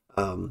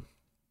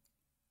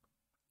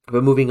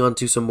 But moving on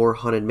to some more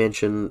Haunted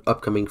Mansion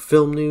upcoming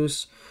film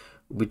news,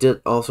 we did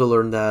also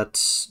learn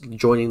that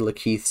joining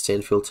Lakeith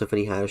Stanfield,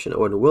 Tiffany Haddish, and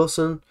Owen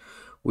Wilson,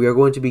 we are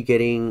going to be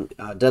getting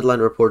Deadline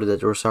reported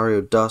that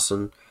Rosario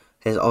Dawson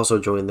has also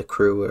joined the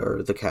crew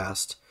or the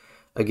cast.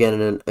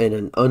 Again, in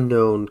an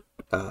unknown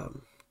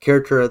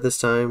character at this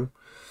time.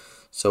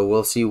 So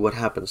we'll see what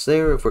happens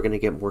there, if we're going to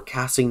get more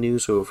casting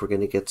news or if we're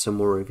going to get some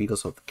more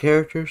reveals of the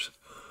characters.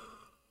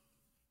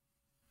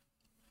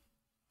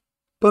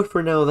 But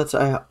for now,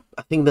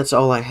 I think that's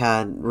all I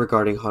had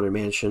regarding Haunted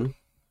Mansion.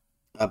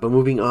 But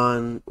moving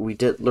on, we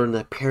did learn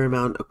that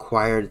Paramount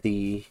acquired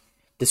the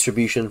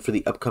distribution for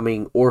the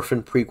upcoming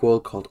Orphan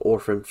prequel called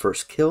Orphan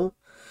First Kill.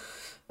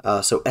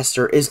 So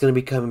Esther is going to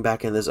be coming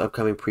back in this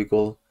upcoming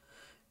prequel,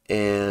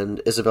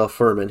 and Isabel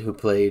Furman, who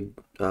played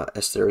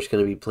Esther, is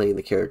going to be playing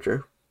the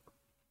character.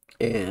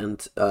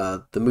 And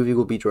the movie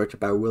will be directed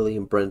by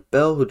William Brent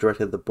Bell, who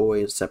directed The Boy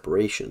and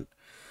Separation.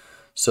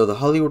 So The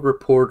Hollywood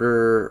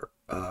Reporter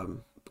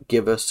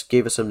gave us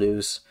some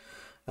news.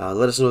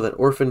 Let us know that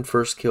Orphan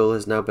First Kill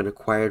has now been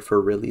acquired for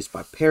release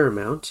by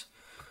Paramount.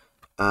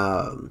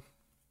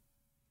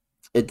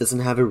 It doesn't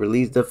have a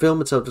release. The film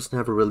itself doesn't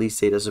have a release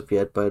date as of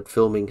yet, but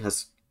filming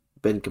has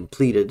been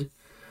completed.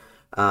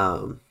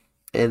 And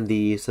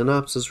the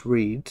synopsis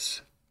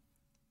reads: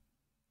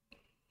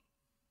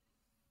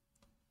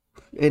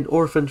 in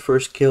Orphan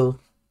First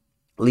Kill,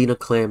 Lena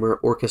Klammer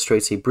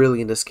orchestrates a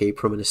brilliant escape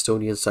from an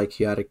Estonian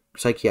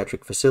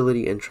psychiatric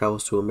facility and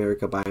travels to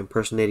America by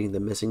impersonating the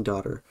missing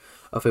daughter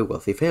of a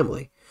wealthy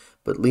family.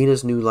 But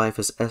Lena's new life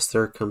as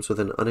Esther comes with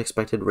an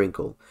unexpected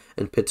wrinkle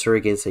and pits her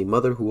against a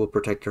mother who will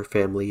protect her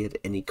family at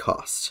any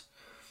cost.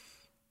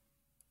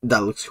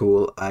 That looks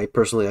cool. I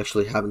personally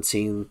actually haven't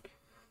seen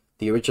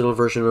the original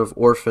version of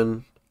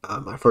Orphan.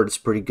 I've heard it's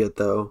pretty good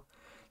though,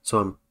 so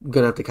I'm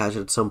gonna have to catch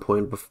it at some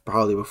point,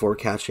 probably before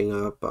catching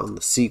up on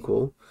the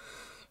sequel.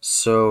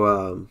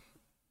 So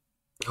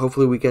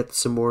hopefully we get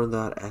some more on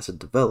that as it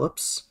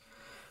develops.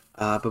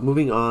 But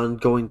moving on,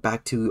 going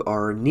back to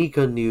our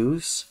NECA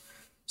news.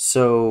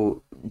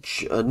 So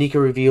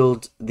NECA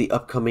revealed the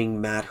upcoming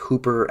Matt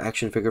Hooper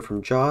action figure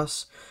from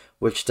Jaws,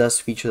 which does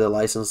feature the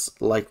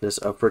licensed likeness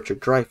of Richard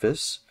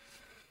Dreyfuss.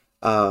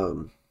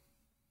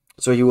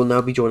 So he will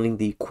now be joining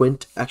the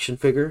Quint action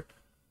figure.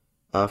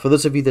 For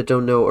those of you that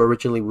don't know,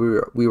 originally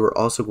we were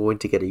also going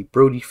to get a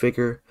Brody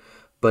figure,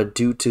 but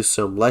due to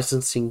some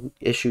licensing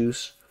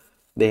issues,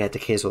 they had to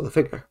cancel the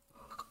figure.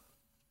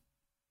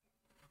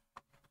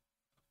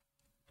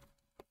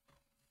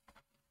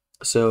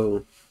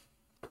 So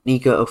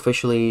NECA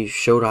officially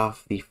showed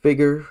off the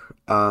figure,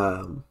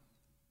 and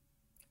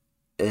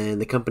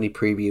the company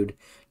previewed.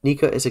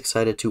 NECA is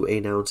excited to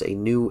announce a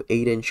new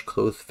 8-inch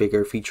clothed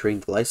figure featuring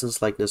the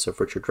licensed likeness of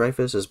Richard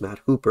Dreyfuss as Matt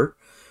Hooper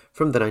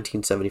from the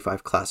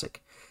 1975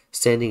 classic.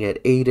 Standing at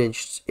 8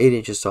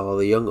 inches tall,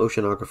 the young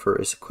oceanographer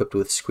is equipped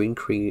with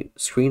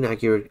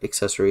screen-accurate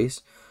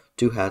accessories,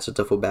 2 hats, a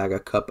duffel bag, a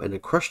cup, and a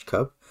crushed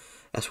cup,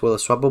 as well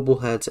as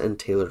swappable heads and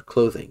tailored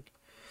clothing.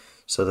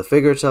 So the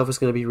figure itself is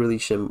going to be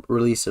released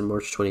in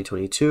March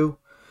 2022.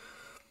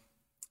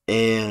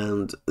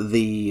 And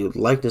the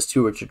likeness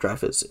to Richard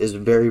Dreyfuss is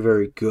very,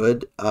 very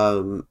good.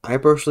 I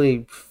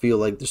personally feel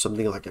like there's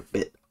something like a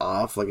bit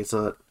off. Like it's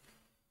not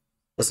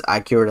as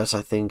accurate as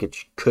I think it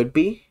could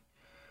be.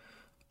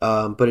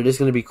 But it is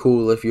going to be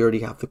cool if you already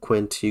have the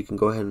Quint. You can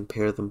go ahead and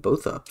pair them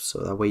both up.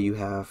 So that way you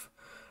have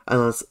a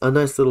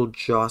nice little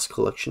Jaws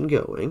collection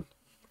going.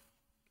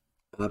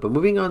 But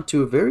moving on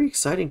to a very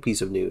exciting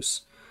piece of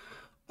news.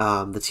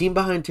 The team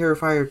behind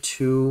Terrifier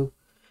 2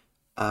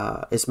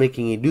 is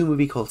making a new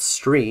movie called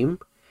Stream,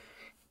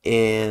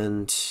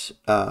 and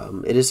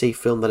it is a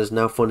film that is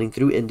now funding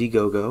through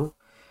Indiegogo,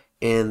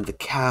 and the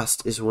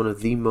cast is one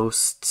of the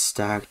most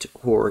stacked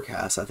horror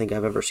casts I think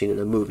I've ever seen in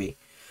a movie.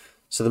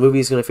 So the movie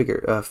is going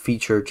to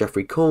feature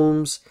Jeffrey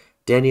Combs,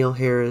 Danielle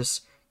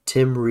Harris,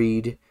 Tim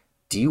Reed,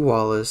 Dee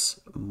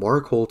Wallace,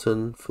 Mark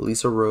Holton,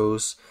 Felissa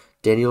Rose,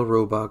 Daniel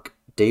Roebuck,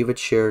 David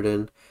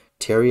Sheridan,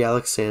 Terry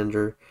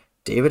Alexander,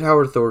 David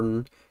Howard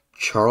Thornton,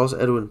 Charles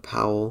Edwin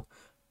Powell,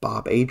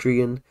 Bob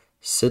Adrian,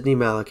 Sidney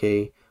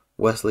Malachi,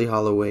 Wesley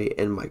Holloway,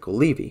 and Michael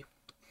Levy.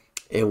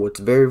 And what's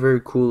very,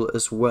 very cool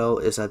as well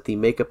is that the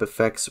makeup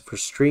effects for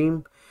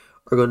Stream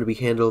are going to be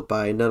handled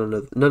by none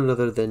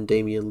other than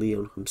Damien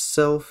Leone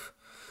himself.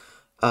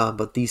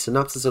 But the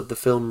synopsis of the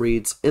film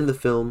reads, in the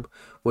film,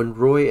 when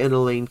Roy and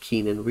Elaine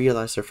Keenan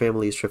realize their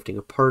family is drifting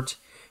apart,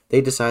 they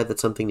decide that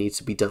something needs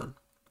to be done.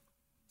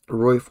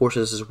 Roy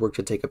forces his work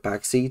to take a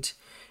back seat,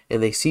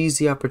 and they seize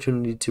the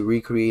opportunity to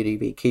recreate a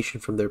vacation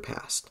from their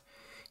past.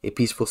 A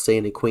peaceful stay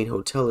in a quaint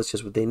hotel is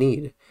just what they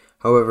need.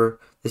 However,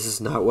 this is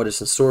not what is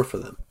in store for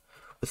them.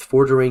 With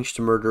 4 deranged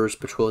murderers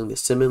patrolling the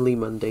seemingly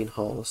mundane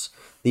halls,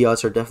 the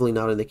odds are definitely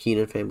not in the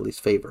Keenan family's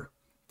favor.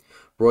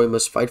 Roy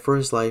must fight for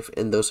his life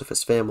and those of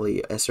his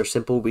family as their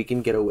simple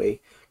weekend getaway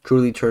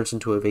truly turns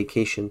into a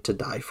vacation to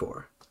die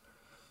for.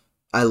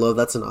 I love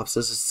that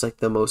synopsis. It's like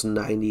the most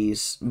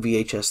 90s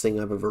VHS thing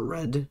I've ever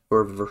read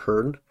or ever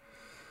heard.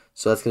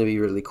 So that's going to be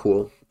really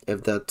cool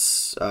if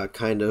that's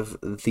kind of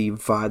the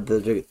vibe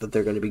that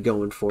they're going to be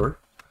going for.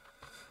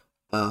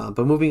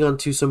 But moving on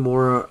to some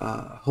more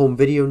home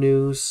video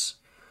news.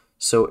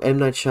 So M.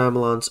 Night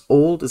Shyamalan's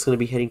Old is going to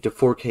be heading to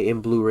 4K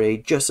and Blu-ray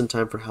just in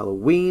time for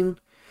Halloween.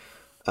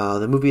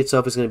 The movie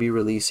itself is going to be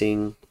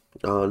releasing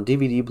on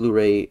DVD,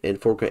 Blu-ray, and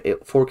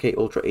 4K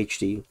Ultra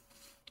HD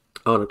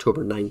on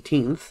October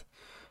 19th.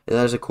 And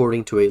that is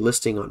according to a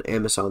listing on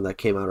Amazon that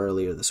came out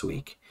earlier this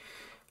week.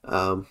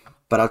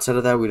 But outside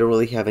of that, we don't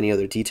really have any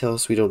other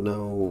details. We don't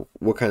know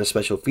what kind of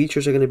special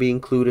features are going to be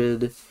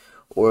included,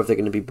 or if they're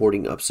going to be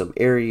boarding up some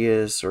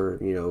areas, or,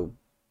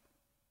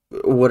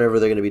 whatever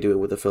they're going to be doing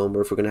with the film,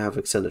 or if we're going to have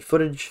extended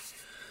footage.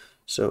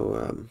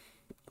 So,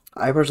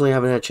 I personally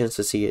haven't had a chance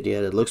to see it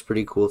yet. It looks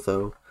pretty cool,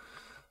 though.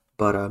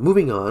 But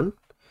moving on,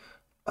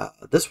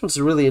 this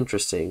one's really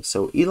interesting.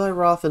 So Eli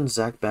Roth and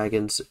Zach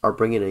Bagans are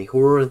bringing a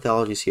horror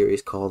anthology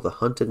series called The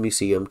Haunted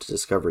Museum to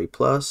Discovery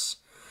Plus.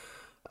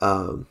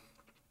 So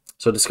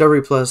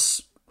Discovery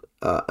Plus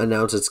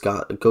announced it's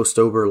got a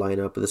Ghostober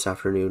lineup this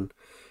afternoon,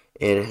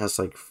 and it has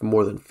like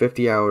more than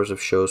 50 hours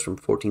of shows from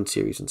 14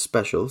 series and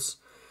specials.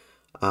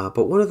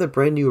 But one of the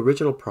brand new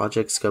original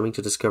projects coming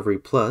to Discovery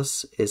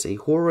Plus is a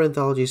horror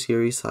anthology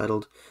series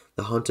titled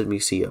The Haunted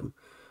Museum,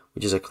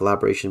 which is a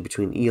collaboration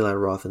between Eli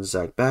Roth and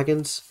Zach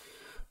Bagans.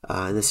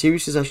 And the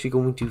series is actually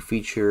going to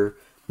feature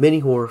many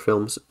horror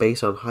films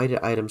based on hidden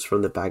items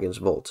from the Bagans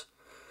vault.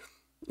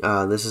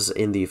 This is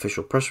in the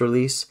official press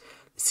release.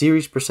 The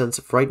series presents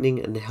frightening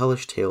and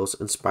hellish tales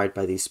inspired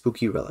by these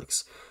spooky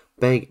relics.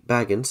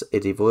 Baggins, a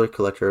devoted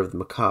collector of the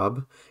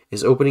macabre,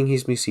 is opening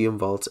his museum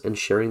vaults and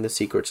sharing the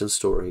secrets and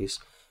stories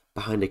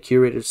behind a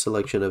curated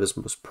selection of his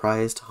most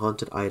prized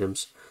haunted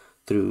items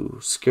through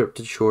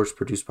scripted shorts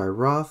produced by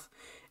Roth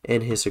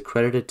and his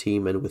accredited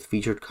team, and with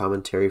featured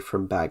commentary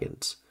from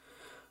Baggins.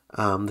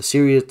 The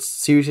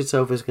series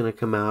itself is going to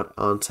come out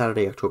on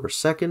Saturday, October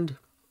 2nd.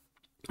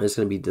 It's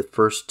going to be the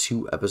first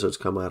 2 episodes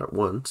come out at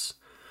once.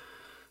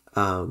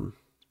 But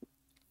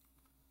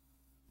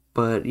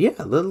yeah,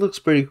 that looks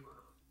pretty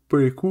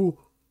cool.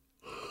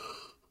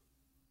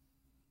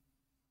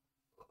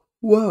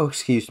 Whoa,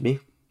 excuse me.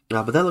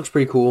 But that looks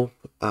pretty cool.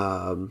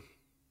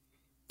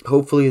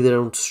 Hopefully they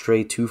don't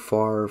stray too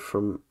far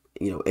from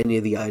any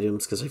of the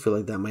items, because I feel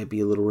like that might be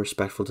a little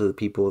respectful to the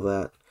people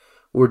that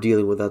were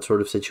dealing with that sort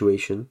of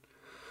situation.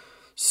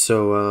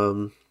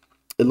 So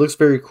it looks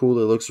very cool.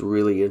 It looks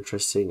really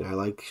interesting. I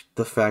like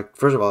the fact,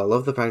 first of all, I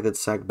love the fact that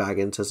Zak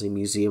Bagans has a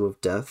museum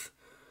of death,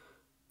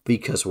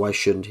 because why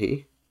shouldn't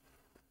he?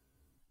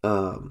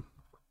 But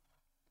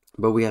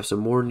we have some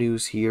more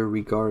news here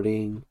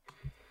regarding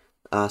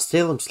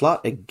Salem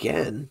Slot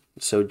again.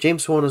 So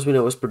James Wan, as we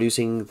know, is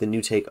producing the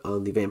new take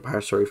on the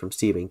vampire story from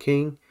Stephen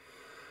King.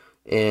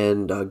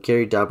 And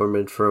Gary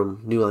Dauberman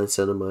from New Line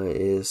Cinema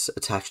is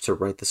attached to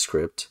write the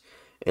script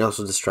and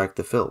also direct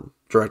the film.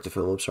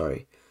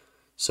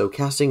 So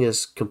casting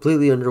is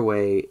completely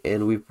underway,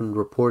 and we've been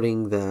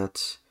reporting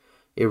that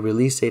a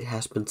release date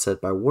has been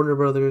set by Warner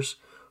Brothers.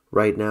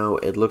 Right now,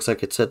 it looks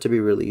like it's set to be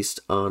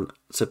released on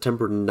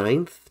September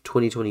 9th,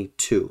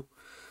 2022.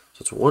 So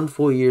it's 1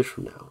 full year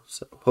from now.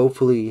 So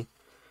hopefully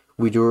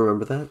we do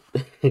remember that,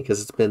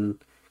 because it's been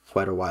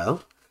quite a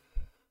while.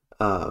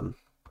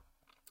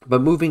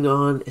 But moving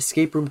on,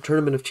 Escape Room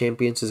Tournament of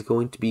Champions is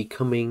going to be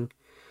coming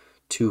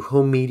to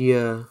home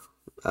media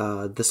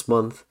this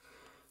month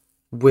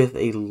with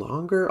a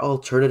longer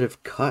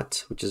alternative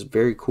cut, which is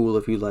very cool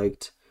if you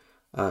liked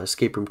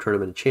Escape Room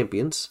Tournament of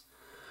Champions.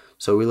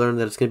 So we learned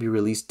that it's going to be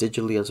released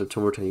digitally on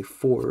September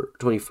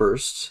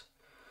 21st,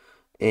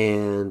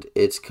 and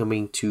it's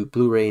coming to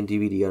Blu-ray and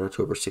DVD on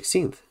October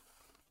 16th.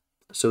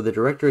 So the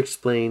director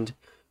explained,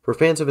 for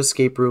fans of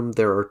Escape Room,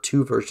 there are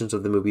 2 versions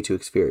of the movie to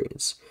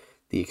experience.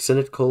 The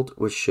extended cut,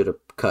 which should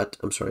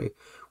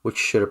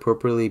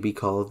appropriately be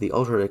called the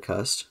alternate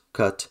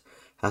cut,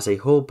 has a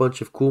whole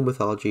bunch of cool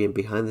mythology and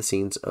behind the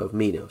scenes of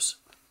Minos.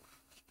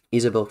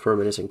 Isabelle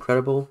Fuhrman is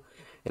incredible,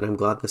 and I'm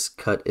glad this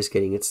cut is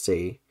getting its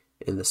day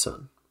in the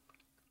sun.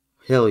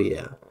 Hell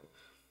yeah.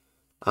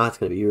 That's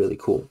going to be really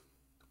cool.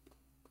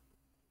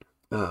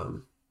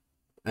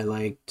 I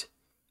like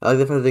the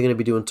fact that they're going to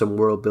be doing some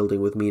world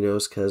building with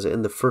Minos, because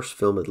in the first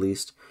film at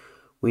least,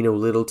 we know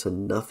little to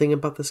nothing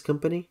about this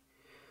company.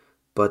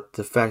 But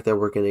the fact that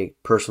we're going to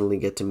personally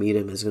get to meet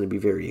him is going to be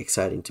very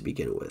exciting to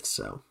begin with.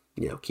 So,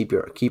 keep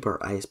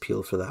our eyes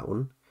peeled for that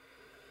one.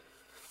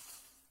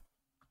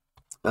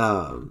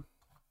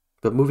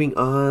 But moving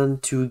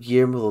on to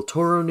Guillermo del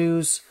Toro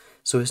news.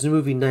 So his new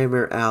movie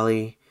Nightmare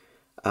Alley,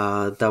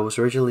 that was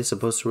originally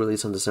supposed to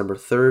release on December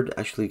 3rd,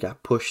 actually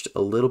got pushed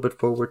a little bit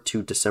forward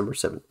to December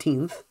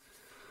 17th.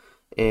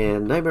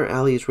 And Nightmare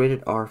Alley is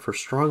rated R for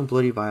strong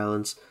bloody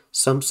violence,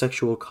 some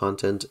sexual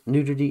content,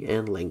 nudity,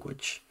 and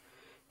language.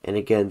 And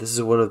again, this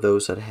is one of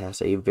those that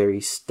has a very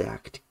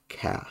stacked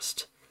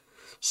cast.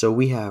 So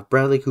we have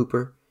Bradley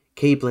Cooper,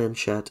 Cate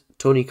Blanchett,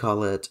 Toni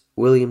Collette,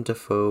 William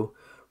Dafoe,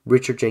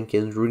 Richard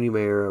Jenkins, Rooney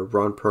Mara,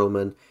 Ron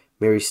Perlman,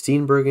 Mary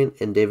Steenburgen,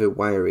 and David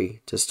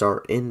Wyree to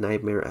star in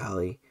Nightmare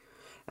Alley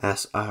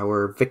as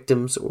our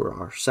victims or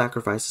our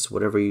sacrifices,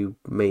 whatever you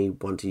may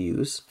want to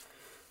use.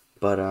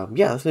 But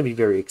yeah, that's going to be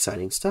very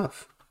exciting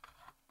stuff.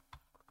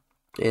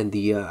 And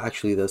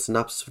the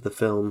synopsis of the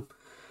film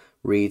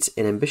reads,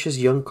 an ambitious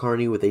young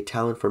carny with a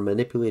talent for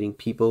manipulating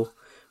people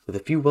with a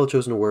few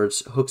well-chosen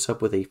words hooks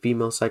up with a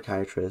female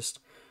psychiatrist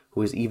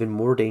who is even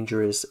more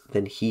dangerous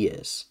than he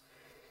is.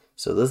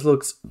 So this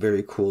looks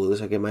very cool. It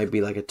looks like it might be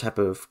like a type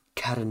of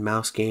cat and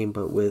mouse game,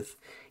 but with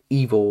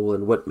evil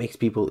and what makes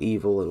people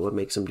evil and what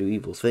makes them do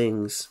evil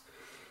things.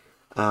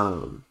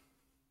 That's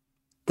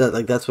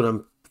what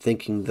I'm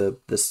thinking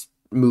this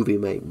movie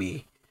might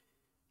be.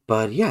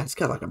 But yeah, it's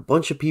got like a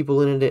bunch of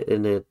people in it,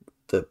 and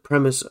the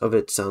premise of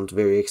it sounds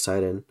very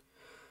exciting.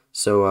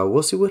 So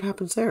we'll see what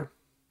happens there.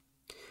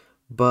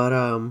 But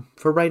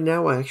for right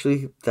now,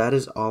 that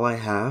is all I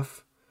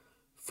have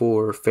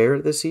for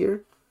Fair this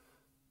year.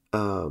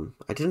 I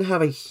didn't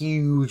have a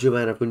huge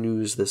amount of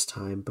news this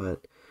time,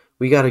 but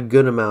we got a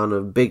good amount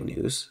of big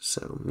news.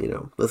 So,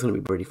 that's going to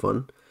be pretty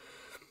fun.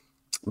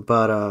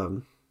 But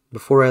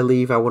before I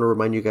leave, I want to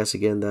remind you guys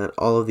again that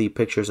all of the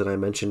pictures that I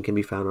mentioned can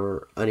be found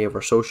on any of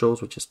our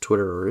socials, which is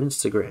Twitter or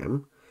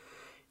Instagram.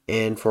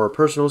 And for our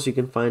personals, you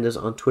can find us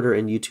on Twitter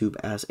and YouTube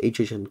as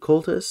HHN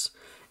Cultus,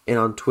 and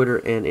on Twitter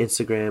and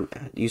Instagram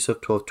at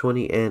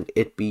Yusuf1220 and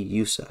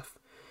ItBeYusuf.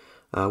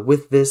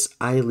 With this,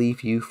 I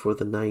leave you for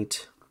the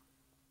night,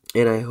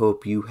 and I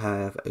hope you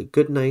have a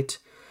good night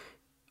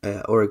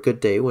or a good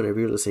day whenever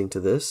you're listening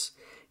to this.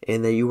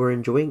 and that you are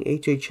enjoying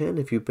HHN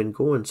if you've been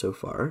going so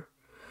far.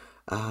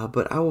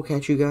 But I will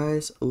catch you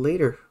guys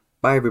later.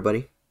 Bye,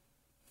 everybody.